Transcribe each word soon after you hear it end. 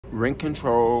Rent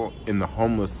control in the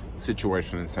homeless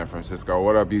situation in San Francisco.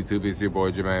 What up, YouTube? It's your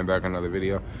boy Jermaine back on another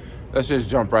video. Let's just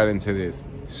jump right into this.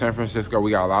 San Francisco,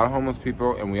 we got a lot of homeless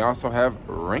people, and we also have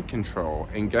rent control.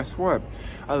 And guess what?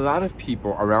 A lot of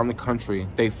people around the country,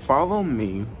 they follow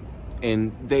me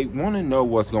and they want to know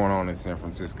what's going on in San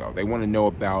Francisco. They want to know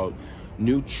about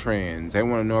new trends. They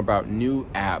want to know about new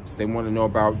apps. They want to know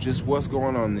about just what's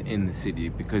going on in the city,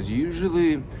 because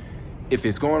usually if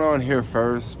it's going on here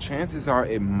first, chances are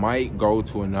it might go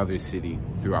to another city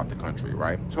throughout the country,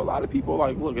 right? So a lot of people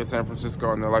like look at San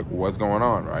Francisco and they're like, what's going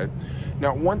on, right?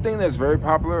 Now, one thing that's very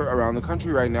popular around the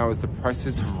country right now is the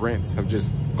prices of rents have just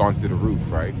gone through the roof,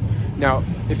 right? Now,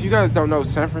 if you guys don't know,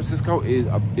 San Francisco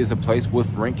is a place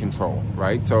with rent control,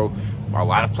 right? So a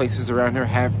lot of places around here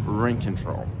have rent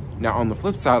control. Now, on the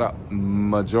flip side, a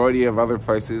majority of other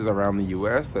places around the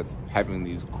US that's having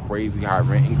these crazy high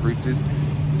rent increases,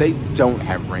 they don't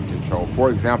have rent control. For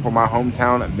example, my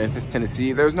hometown of Memphis,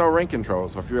 Tennessee, there's no rent control.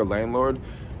 So if you're a landlord,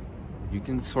 you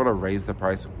can sort of raise the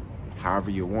price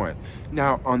however you want.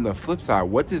 Now, on the flip side,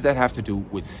 what does that have to do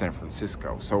with San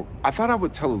Francisco? So I thought I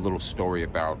would tell a little story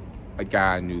about a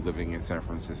guy I knew living in San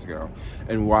Francisco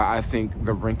and why I think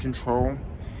the rent control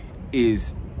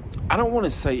is, I don't want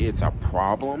to say it's a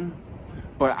problem,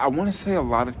 but I want to say a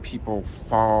lot of people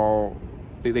fall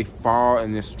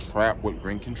in this trap with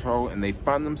rent control, and they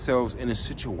find themselves in a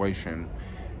situation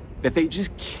that they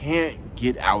just can't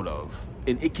get out of.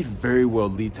 And it could very well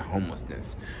lead to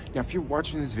homelessness. Now, if you're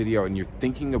watching this video and you're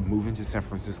thinking of moving to San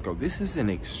Francisco, this is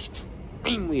an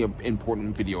extremely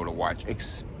important video to watch,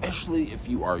 especially if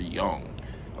you are young.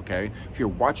 Okay, if you're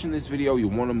watching this video, you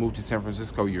want to move to San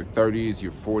Francisco, your 30s,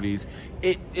 your 40s,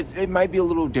 it might be a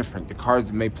little different. The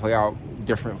cards may play out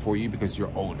different for you because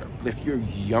you're older. But if you're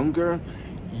younger,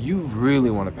 you really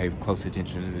want to pay close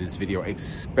attention to this video,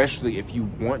 especially if you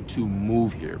want to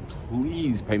move here.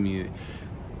 Please pay me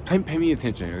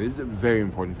attention here. This is a very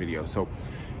important video. So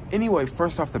anyway,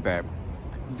 first off the bat,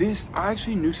 I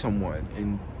actually knew someone,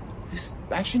 and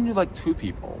I actually knew like two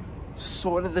people.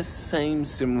 Sort of the same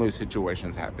similar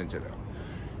situations happened to them.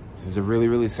 This is a really,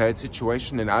 really sad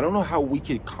situation, and I don't know how we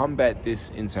could combat this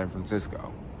in San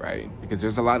Francisco, right? Because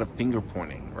there's a lot of finger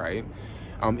pointing, right?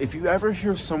 If you ever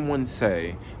hear someone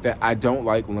say that I don't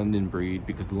like London Breed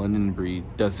because London Breed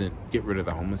doesn't get rid of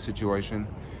the homeless situation,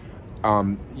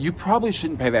 you probably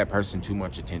shouldn't pay that person too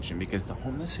much attention, because the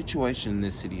homeless situation in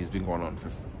this city has been going on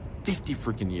for 50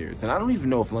 freaking years. And I don't even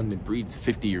know if London Breed's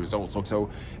 50 years old. So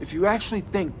if you actually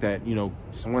think that, you know,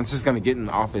 someone's just going to get in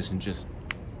the office and just,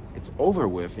 it's over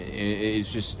with,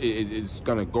 it's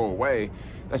going to go away,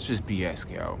 that's just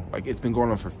BS, yo. Like, it's been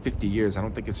going on for 50 years. I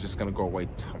don't think it's just going to go away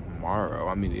tomorrow.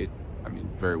 I mean,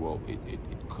 very well, it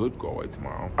could go away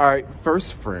tomorrow. All right,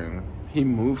 first friend, he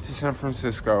moved to San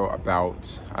Francisco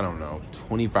about, I don't know,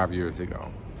 25 years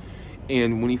ago.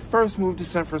 And when he first moved to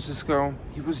San Francisco,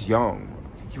 he was young.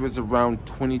 He was around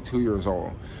 22 years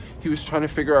old. He was trying to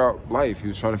figure out life. He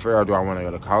was trying to figure out, do I want to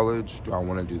go to college? Do I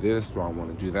want to do this? Do I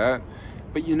want to do that?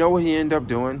 But you know what he ended up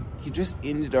doing? He just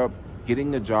ended up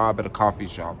getting a job at a coffee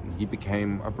shop, and he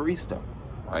became a barista,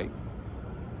 right?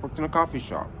 Worked in a coffee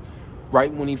shop.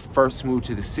 Right when he first moved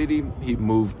to the city, he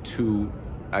moved to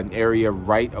an area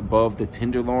right above the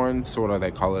Tenderloin, sort of,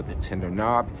 they call it the Tender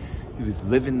Knob. He was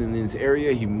living in this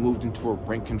area. He moved into a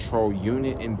rent control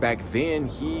unit, and back then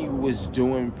he was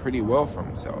doing pretty well for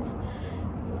himself.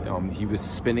 He was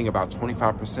spending about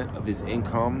 25% of his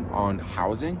income on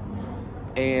housing,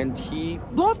 and he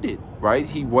loved it, right?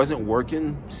 He wasn't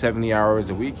working 70 hours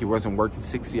a week. He wasn't working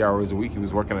 60 hours a week. He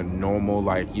was working a normal,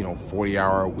 like,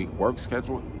 40-hour a week work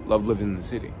schedule. Loved living in the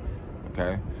city,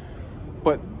 okay?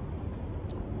 But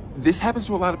this happens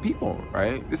to a lot of people,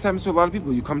 right? This happens to a lot of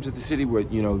people. You come to the city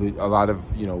with, a lot of,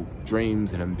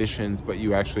 dreams and ambitions, but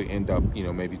you actually end up,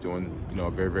 maybe doing,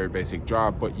 a very, very basic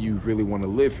job, but you really want to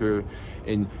live here.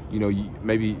 And,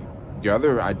 maybe your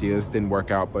other ideas didn't work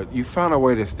out, but you found a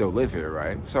way to still live here,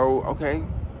 right? So, okay,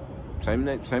 same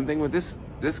thing with this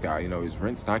guy. His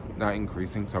rent's not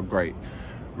increasing, so great.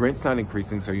 Rent's not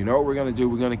increasing, so you know what we're going to do?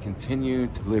 We're going to continue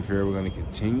to live here. We're going to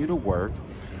continue to work.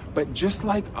 But just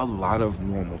like a lot of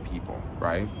normal people,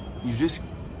 right? You just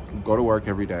go to work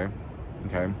every day,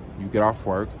 okay? You get off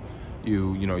work,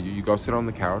 you go sit on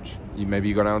the couch, maybe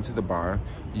you go down to the bar,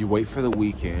 you wait for the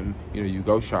weekend, you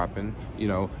go shopping,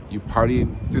 you party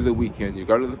through the weekend, you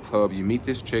go to the club, you meet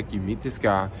this chick, you meet this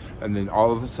guy, and then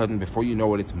all of a sudden, before you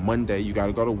know it, it's Monday, you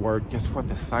gotta go to work. Guess what?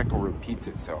 The cycle repeats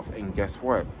itself. And guess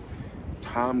what?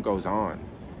 Time goes on.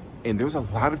 And there's a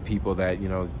lot of people that,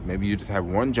 maybe you just have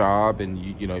one job and,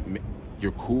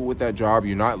 you're cool with that job.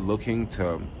 You're not looking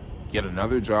to get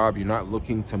another job. You're not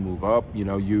looking to move up.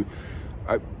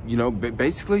 you know,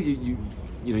 basically you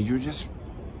know, you're just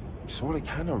sort of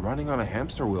kind of running on a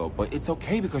hamster wheel, but it's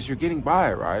okay because you're getting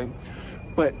by, right?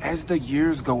 But as the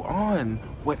years go on,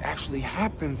 what actually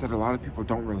happens that a lot of people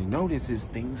don't really notice is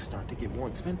things start to get more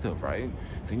expensive, right?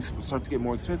 Things start to get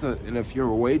more expensive. And if your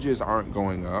wages aren't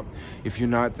going up, if you're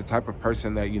not the type of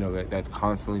person that, you know, that's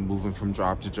constantly moving from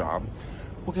job to job,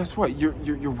 well, guess what?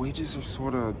 Your wages are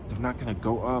sort of, they're not going to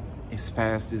go up as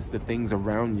fast as the things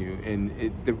around you. And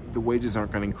the wages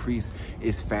aren't going to increase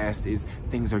as fast as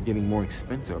things are getting more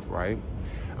expensive, right?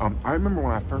 I remember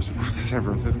when I first moved to San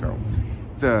Francisco,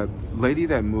 the lady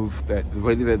that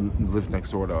lived next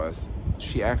door to us,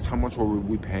 she asked how much were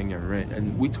we paying in rent,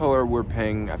 and we told her I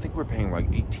think we're paying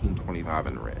like $18.25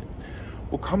 in rent.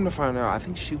 Well, come to find out, I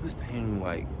think she was paying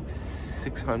like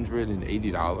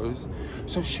 $680.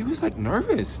 So she was like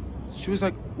nervous. She was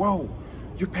like, whoa,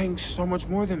 you're paying so much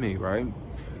more than me, right?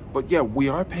 But yeah, we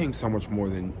are paying so much more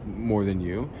than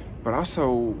you, but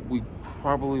also we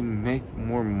probably make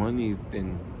more money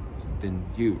than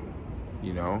you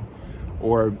know?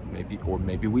 Or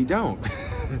maybe we don't.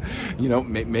 You know,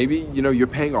 maybe, you know, you're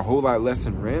paying a whole lot less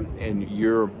in rent and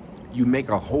you make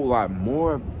a whole lot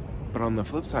more, but on the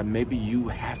flip side, maybe you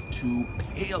have to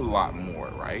pay a lot more,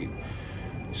 right?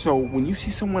 So when you see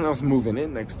someone else moving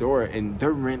in next door and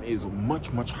their rent is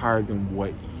much, much higher than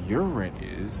what your rent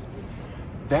is,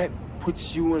 that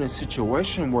puts you in a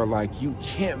situation where, like, you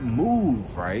can't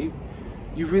move, right?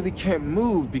 You really can't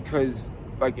move because,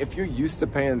 like, if you're used to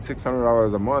paying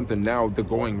 $600 a month and now the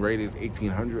going rate is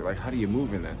 $1,800, like, how do you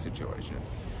move in that situation,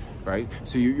 right?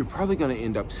 So you're probably going to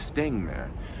end up staying there,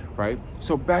 right?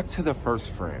 So back to the first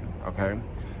friend, okay?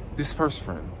 This first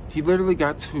friend, he literally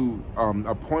got to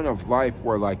a point of life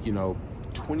where, like, you know,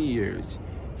 20 years,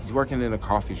 he's working in a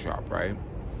coffee shop, right?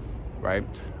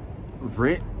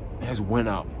 Rent has went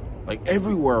up. Like,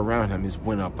 everywhere around him is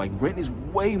went up. Like, rent is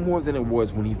way more than it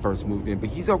was when he first moved in, but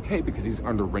he's okay because he's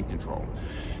under rent control.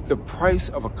 The price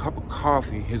of a cup of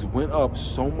coffee has went up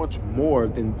so much more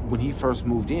than when he first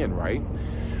moved in, right?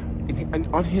 And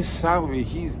on his salary,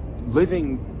 he's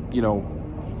living, you know,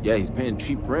 yeah, he's paying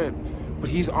cheap rent, but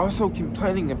he's also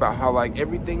complaining about how, like,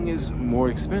 everything is more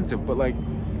expensive. But, like,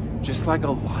 just like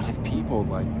a lot of people,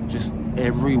 like, just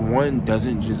everyone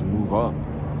doesn't just move up.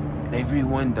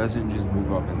 Everyone doesn't just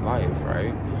move up in life,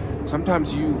 right?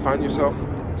 Sometimes you find yourself,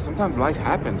 sometimes life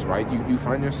happens, right? You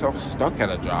find yourself stuck at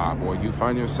a job, or you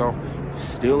find yourself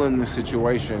still in the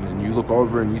situation, and you look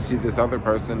over and you see this other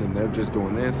person and they're just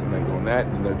doing this and they're doing that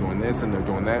and they're doing this and they're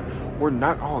doing that. We're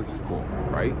not all equal,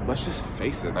 right? Let's just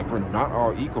face it. Like, we're not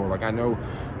all equal. Like, I know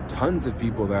tons of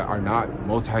people that are not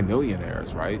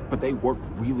multimillionaires, right? But they work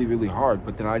really, really hard.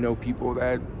 But then I know people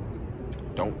that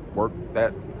don't work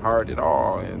that hard at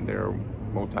all and they're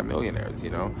multimillionaires,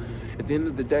 you know? At the end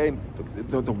of the day,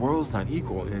 the world's not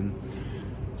equal. And,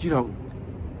 you know,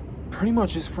 pretty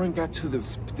much his friend got to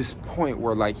this point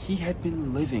where, like, he had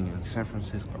been living in San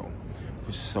Francisco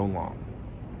for so long,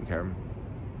 okay,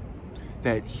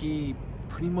 that he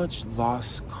pretty much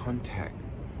lost contact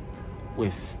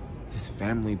with his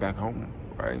family back home,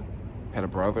 right? Had a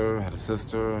brother, had a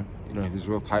sister, you know, he was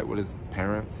real tight with his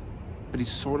parents, but he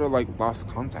sort of, like, lost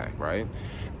contact, right?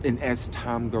 And as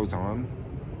time goes on,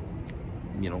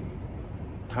 you know,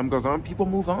 people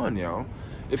move on, you know?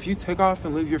 If you take off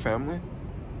and leave your family,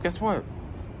 guess what?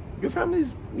 Your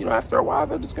family's, you know, after a while,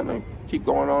 they're just gonna keep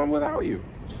going on without you,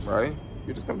 right?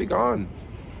 You're just gonna be gone.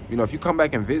 You know, if you come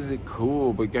back and visit,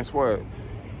 cool, but guess what?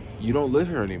 You don't live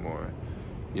here anymore,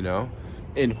 you know?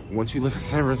 And once you live in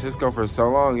San Francisco for so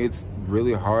long, it's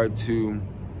really hard to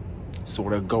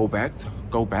sort of go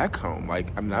back home.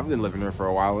 Like, I mean, I've been living there for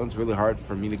a while, and it's really hard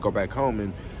for me to go back home.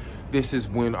 And this is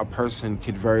when a person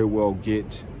could very well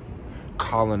get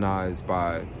colonized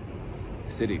by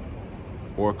the city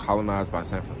or colonized by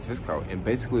San Francisco. And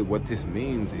basically what this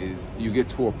means is you get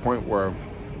to a point where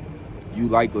you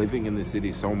like living in the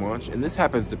city so much, and this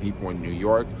happens to people in New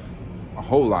York a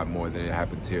whole lot more than it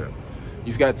happens here.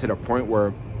 You've got to the point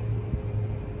where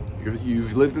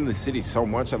you've lived in the city so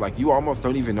much that, like, you almost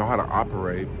don't even know how to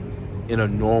operate in a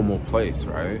normal place,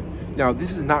 right? Now,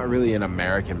 this is not really an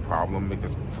American problem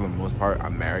because, for the most part,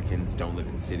 Americans don't live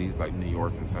in cities like New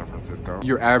York and San Francisco.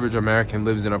 Your average American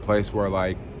lives in a place where,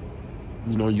 like,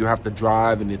 you know, you have to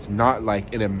drive, and it's not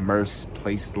like an immersed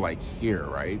place like here,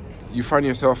 right? You find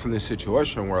yourself in this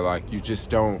situation where, like, you just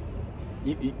don't,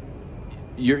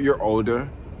 you're older,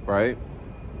 right?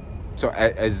 So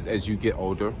as you get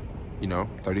older, you know,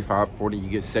 35, 40, you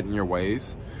get set in your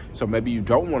ways. So maybe you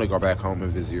don't want to go back home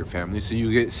and visit your family. So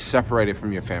you get separated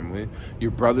from your family. Your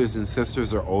brothers and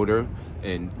sisters are older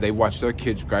and they watch their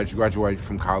kids graduate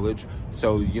from college.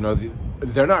 So, you know,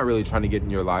 they're not really trying to get in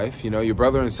your life. You know, your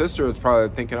brother and sister is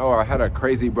probably thinking, oh, I had a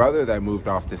crazy brother that moved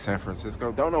off to San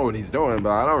Francisco. Don't know what he's doing,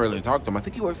 but I don't really talk to him. I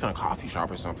think he works in a coffee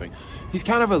shop or something. He's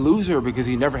kind of a loser because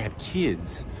he never had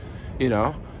kids, you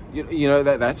know. You know,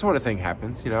 that sort of thing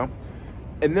happens, you know.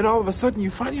 And then all of a sudden you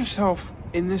find yourself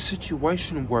in this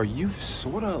situation where you've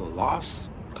sort of lost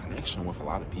connection with a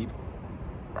lot of people,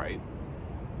 right?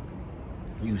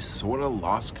 You sort of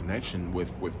lost connection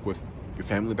with your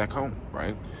family back home,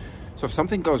 right? So if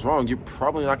something goes wrong, you're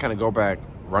probably not going to go back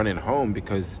running home,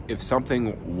 because if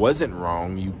something wasn't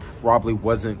wrong, you probably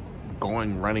wasn't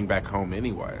going running back home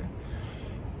anyway.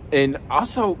 And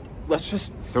also, let's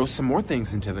just throw some more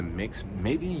things into the mix.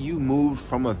 Maybe you moved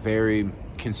from a very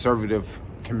conservative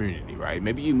community, right?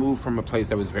 Maybe you moved from a place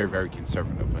that was very, very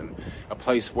conservative, and a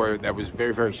place where that was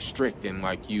very, very strict, and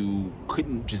like you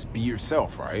couldn't just be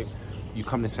yourself, right? You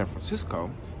come to San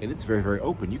Francisco and it's very, very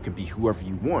open. You can be whoever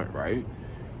you want, right?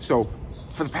 So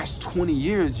for the past 20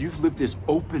 years, you've lived this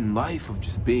open life of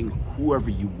just being whoever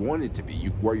you wanted to be.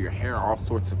 You wore your hair all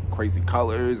sorts of crazy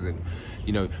colors, and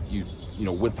you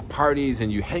know, went to parties,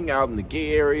 and you hang out in the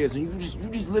gay areas, and you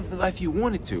just live the life you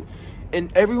wanted to.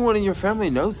 And everyone in your family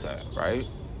knows that, right?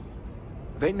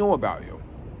 They know about you,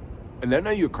 and they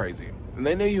know you're crazy, and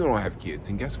they know you don't have kids.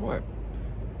 And guess what?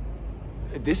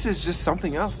 This is just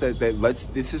something else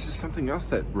this is just something else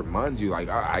that reminds you, like,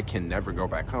 I can never go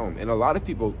back home. And a lot of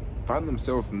people find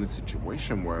themselves in this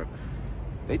situation where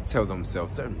they tell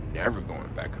themselves they're never going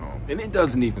back home. And it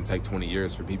doesn't even take 20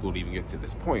 years for people to even get to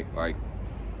this point. Like,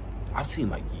 I've seen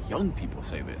like young people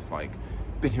say this, like,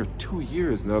 been here 2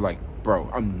 years, and they're like,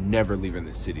 bro, I'm never leaving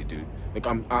this city, dude. Like,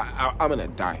 I'm gonna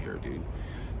die here, dude.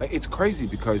 Like, it's crazy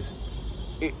because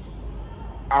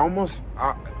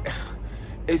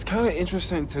it's kind of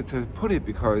interesting to put it,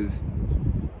 because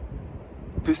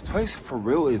this place for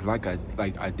real is like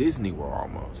a Disney World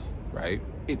almost, right?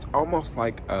 It's almost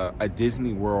like a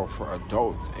Disney World for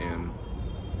adults. And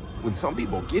when some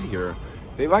people get here,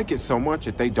 they like it so much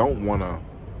that they don't want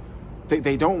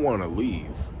to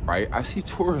leave, right? I see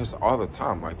tourists all the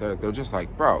time, like they're just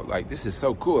like, bro, like, this is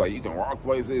so cool. Like, you can walk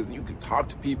places and you can talk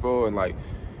to people, and like,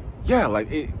 yeah,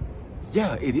 like it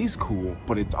is cool,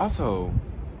 but it's also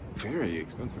very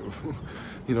expensive.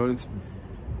 You know, it's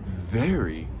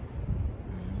very,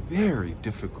 very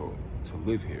difficult to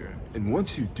live here. And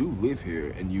once you do live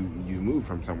here and you move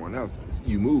from somewhere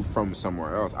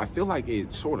else, I feel like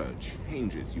it sort of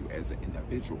changes you as an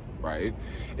individual, right?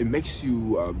 It makes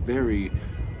you very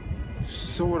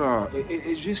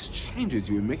it just changes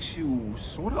you. It makes you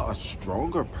sort of a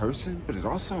stronger person, but it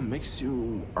also makes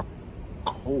you a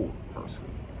cold person,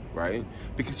 right?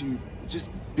 Because you just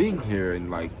being here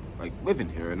and like living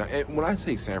here. And when I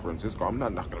say San Francisco, I'm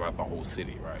not talking about the whole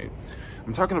city, right?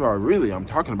 I'm talking about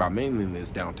mainly in this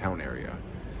downtown area,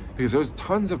 because there's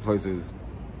tons of places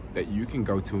that you can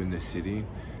go to in this city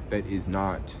that is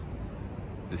not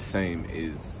the same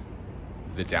as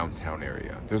the downtown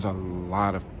area. There's a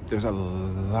lot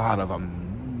of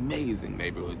amazing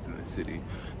neighborhoods in the city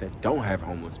that don't have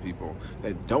homeless people,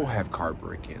 that don't have car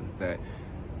break-ins, that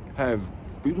have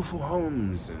beautiful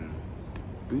homes and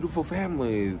beautiful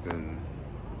families, and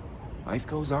life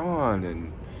goes on.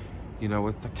 And you know,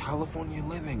 it's the California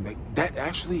living that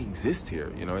actually exists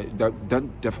here. You know, it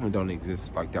definitely don't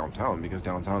exist like downtown, because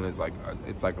downtown is like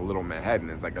it's like a little Manhattan.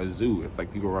 It's like a zoo. It's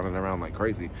like people running around like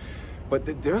crazy.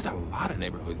 But there's a lot of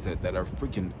neighborhoods that are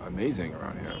freaking amazing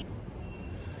around here.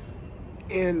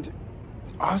 And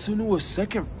I also knew a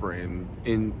second friend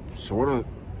in sort of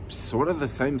the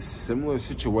same similar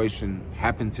situation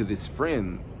happened to this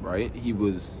friend, right? He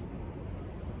was,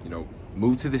 you know,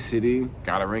 moved to the city,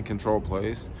 got a rent control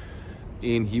place,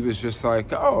 and he was just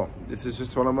like, oh, this is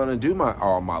just what I'm gonna do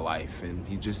all my life. And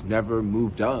he just never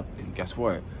moved up. And guess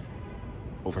what?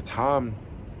 Over time,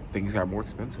 things got more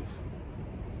expensive.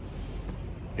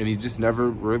 And he just never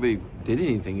really did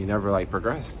anything. He never like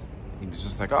progressed. He was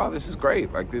just like, oh, this is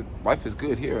great. Like, life is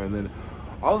good here. And then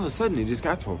all of a sudden, it just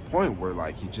got to a point where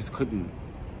like he just couldn't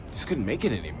make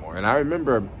it anymore. And I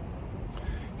remember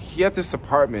he had this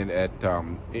apartment at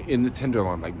in the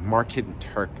Tenderloin, like Market and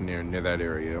Turk, near that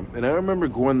area. And I remember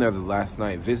going there the last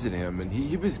night, visit him, and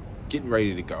he was getting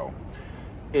ready to go.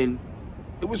 And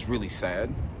it was really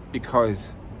sad,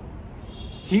 because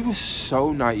he was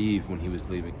so naive when he was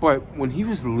leaving. But when he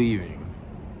was leaving,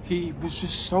 he was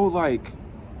just so like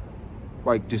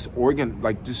disorganized,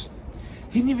 like just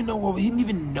he didn't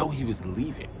even know he was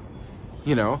leaving.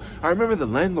 You know, I remember the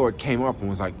landlord came up and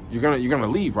was like, you're gonna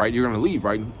leave, right? You're gonna leave,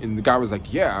 right? And the guy was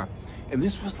like, yeah. And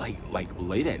this was like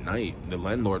late at night. The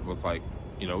landlord was like,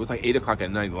 You know, it was like 8 o'clock at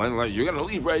night. The landlord, like, you're gonna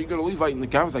leave, right? You're gonna leave, like, and the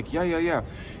guy was like, yeah.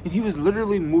 And he was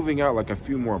literally moving out like a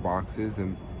few more boxes,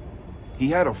 and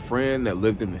he had a friend that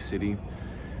lived in the city,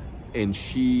 and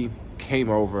she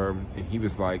came over, and he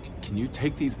was like, can you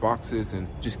take these boxes and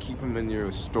just keep them in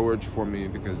your storage for me,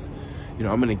 because, you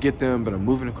know, I'm gonna get them, but I'm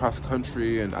moving across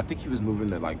country. And I think he was moving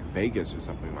to like Vegas or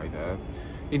something like that.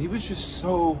 And he was just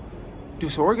so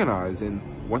disorganized. And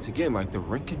once again, like, the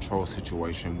rent control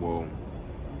situation will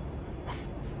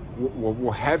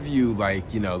have you,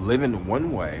 like, you know, living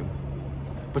one way,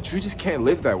 but you just can't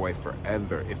live that way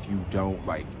forever if you don't,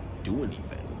 like, do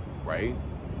anything, right?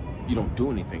 You don't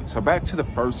do anything. So back to the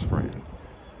first friend.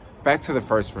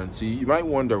 So you might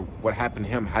wonder what happened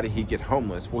to him. How did he get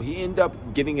homeless? Well, he ended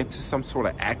up getting into some sort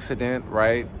of accident,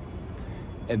 right?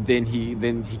 And then he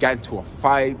got into a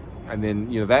fight. And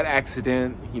then, you know, that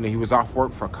accident, you know, he was off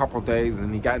work for a couple of days,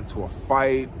 and he got into a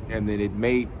fight, and then it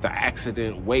made the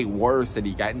accident way worse that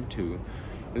he got into.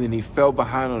 And then he fell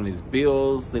behind on his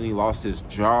bills, then he lost his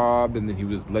job, and then he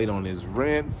was late on his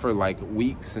rent for like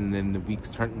weeks, and then the weeks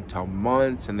turned into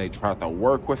months, and they tried to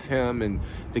work with him, and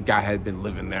the guy had been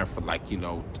living there for like, you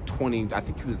know, 20, I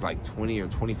think he was like 20 or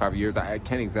 25 years, I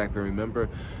can't exactly remember.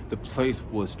 The place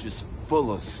was just full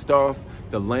of stuff.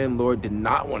 The landlord did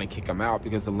not want to kick him out,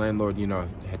 because the landlord, you know,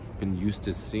 had been used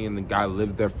to seeing the guy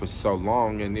live there for so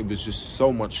long, and it was just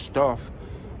so much stuff.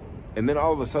 And then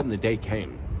all of a sudden the day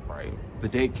came, right? The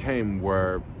day came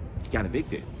where he got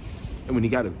evicted. And when he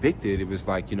got evicted, it was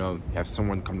like, you know, have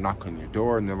someone come knock on your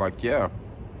door, and they're like, yeah,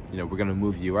 you know, we're gonna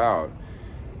move you out.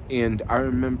 And I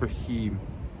remember he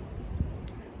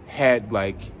had,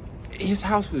 like, his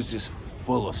house was just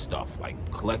full of stuff, like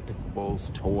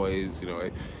collectibles, toys, you know.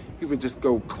 He would just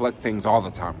go collect things all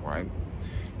the time, right?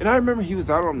 And I remember he was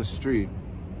out on the street,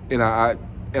 and I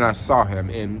saw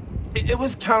him, and it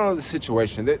was kind of the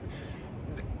situation that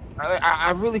I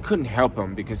really couldn't help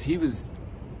him, because he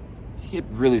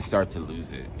had really started to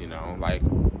lose it, you know. Like,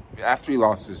 after he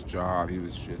lost his job, he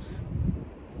was just,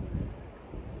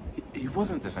 he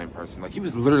wasn't the same person. Like, he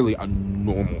was literally a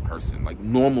normal person, like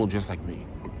normal, just like me,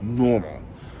 normal.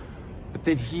 But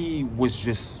then he was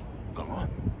just gone.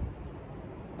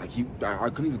 Like, I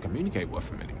couldn't even communicate with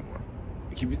him anymore.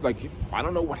 Like, I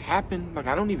don't know what happened. Like,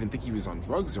 I don't even think he was on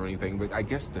drugs or anything, but I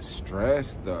guess the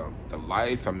stress, the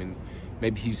life, I mean,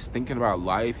 maybe he's thinking about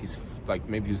life. He's like,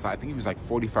 maybe he was, I think he was like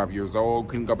 45 years old,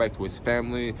 couldn't go back to his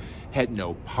family, had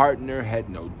no partner, had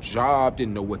no job,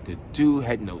 didn't know what to do,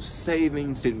 had no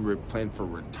savings, didn't plan for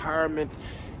retirement.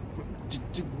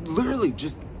 Literally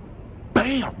just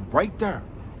bam, right there.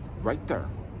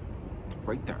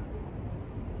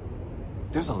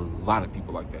 There's a lot of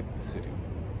people like that in the city.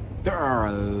 There are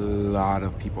a lot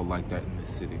of people like that in the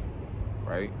city,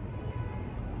 right?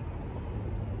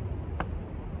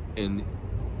 And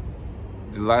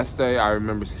the last day I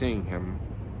remember seeing him,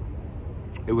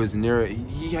 it was near,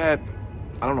 he had,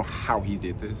 I don't know how he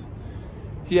did this.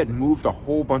 He had moved a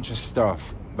whole bunch of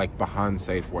stuff like behind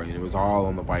Safeway, and it was all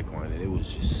on the bike line, and it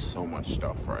was just so much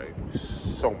stuff, right?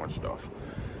 So much stuff.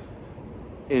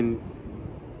 And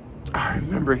I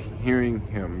remember hearing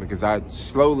him, because I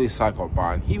slowly cycled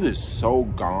by, and he was so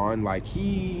gone. Like,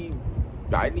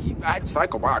 I'd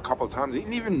cycled by a couple of times. He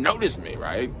didn't even notice me,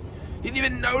 right? He didn't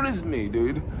even notice me,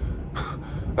 dude.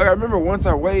 Like, I remember once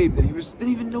I waved, and he didn't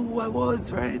even know who I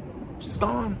was, right? Just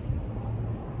gone.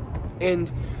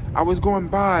 And I was going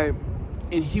by,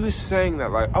 and he was saying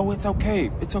that, like, oh, it's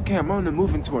okay, I'm gonna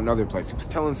move into another place. He was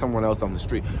telling someone else on the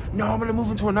street, no, I'm gonna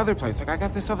move into another place. Like, I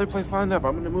got this other place lined up.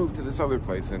 I'm gonna move to this other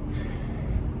place. And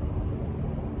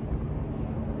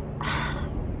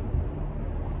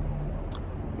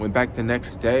went back the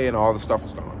next day, and all the stuff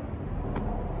was gone.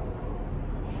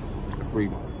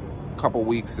 Every couple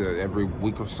weeks, every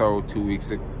week or so, 2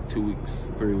 weeks,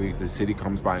 3 weeks, the city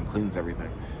comes by and cleans everything.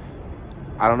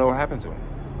 I don't know what happened to him.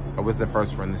 That was the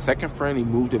first friend. The second friend, he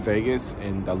moved to Vegas,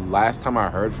 and the last time I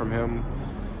heard from him,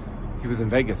 he was in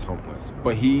Vegas homeless.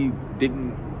 But he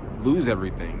didn't lose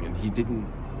everything, and he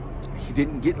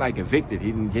didn't get, like, evicted.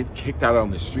 He didn't get kicked out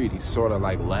on the street. He sort of,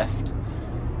 like, left.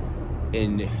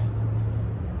 And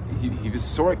he was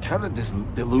sort of kind of just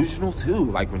delusional too.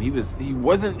 Like, when he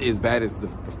wasn't as bad as the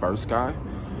first guy,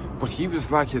 but he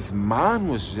was like, his mind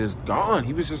was just gone.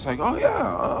 He was just like, oh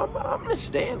yeah, I'm gonna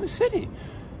stay in the city.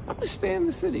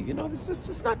 You know,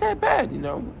 it's not that bad, you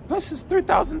know. Plus, it's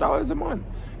 $3,000 a month.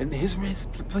 And the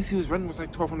place he was renting was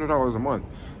like $1,200 a month.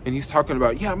 And he's talking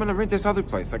about, yeah, I'm going to rent this other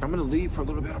place. Like, I'm going to leave for a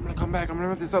little bit. I'm going to come back. I'm going to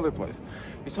rent this other place.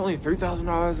 It's only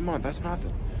 $3,000 a month. That's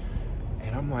nothing.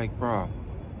 And I'm like, bro,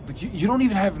 like, you don't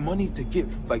even have money to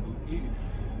give. Like,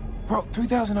 bro,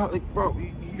 $3,000, like, bro,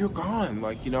 you're gone.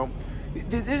 Like, you know.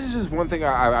 This is just one thing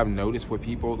I've noticed with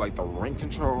people, like the rent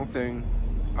control thing.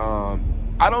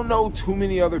 I don't know too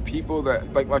many other people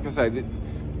that, like I said,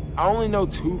 I only know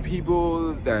 2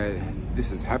 people that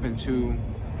this has happened to.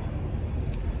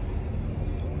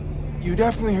 You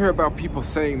definitely hear about people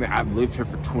saying that I've lived here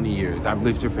for 20 years, I've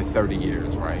lived here for 30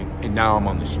 years, right? And now I'm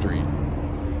on the street.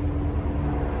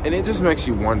 And it just makes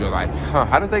you wonder, like,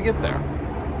 how did they get there?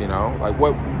 You know, like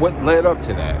what led up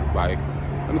to that? Like,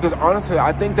 because honestly,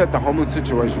 I think that the homeless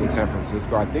situation in San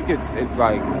Francisco, I think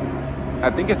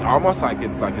it's almost like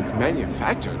it's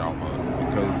manufactured almost,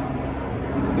 because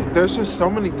there's just so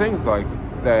many things like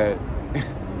that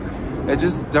that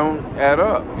just don't add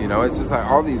up. You know, it's just like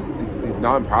all these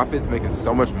nonprofits making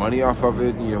so much money off of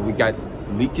it. You know, we got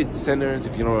leakage centers.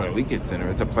 If you know what a leakage center,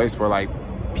 it's a place where like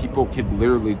people could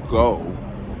literally go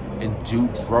and do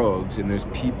drugs, and there's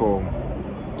people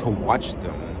to watch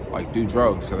them like do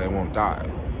drugs so they won't die.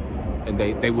 And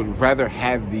they would rather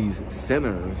have these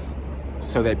centers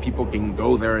so that people can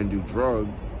go there and do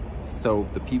drugs, so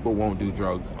the people won't do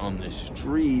drugs on the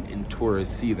street and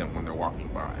tourists see them when they're walking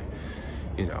by,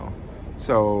 you know.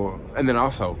 So, and then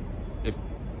also, if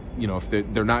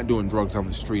they're not doing drugs on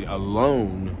the street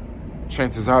alone,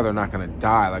 chances are they're not going to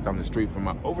die like on the street from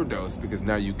an overdose, because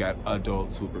now you got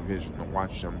adult supervision to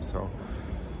watch them. So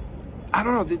I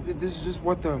don't know, this is just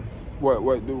what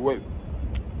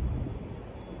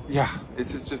yeah,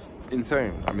 this is just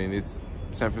insane. I mean, it's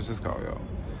San Francisco,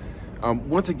 yo.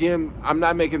 Once again, I'm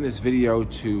not making this video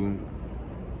to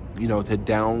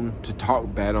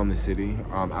talk bad on the city.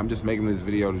 I'm just making this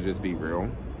video to just be real.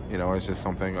 You know, it's just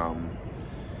something,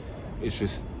 it's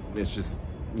just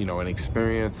an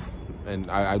experience. And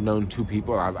I've known 2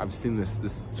 people I've seen this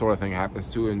sort of thing happens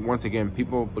to. And once again,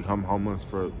 people become homeless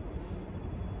for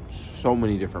so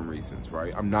many different reasons,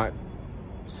 right? I'm not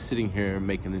sitting here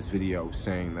making this video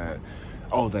saying that,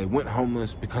 oh, they went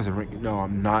homeless because of rent. No,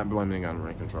 I'm not blaming it on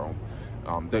rent control.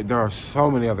 There are so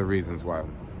many other reasons why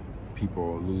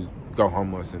people go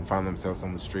homeless and find themselves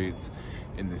on the streets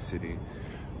in this city.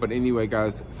 But anyway,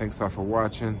 guys, thanks a lot for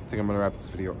watching. I think I'm gonna wrap this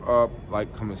video up.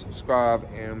 Like, comment, subscribe,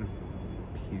 and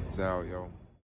peace out, yo.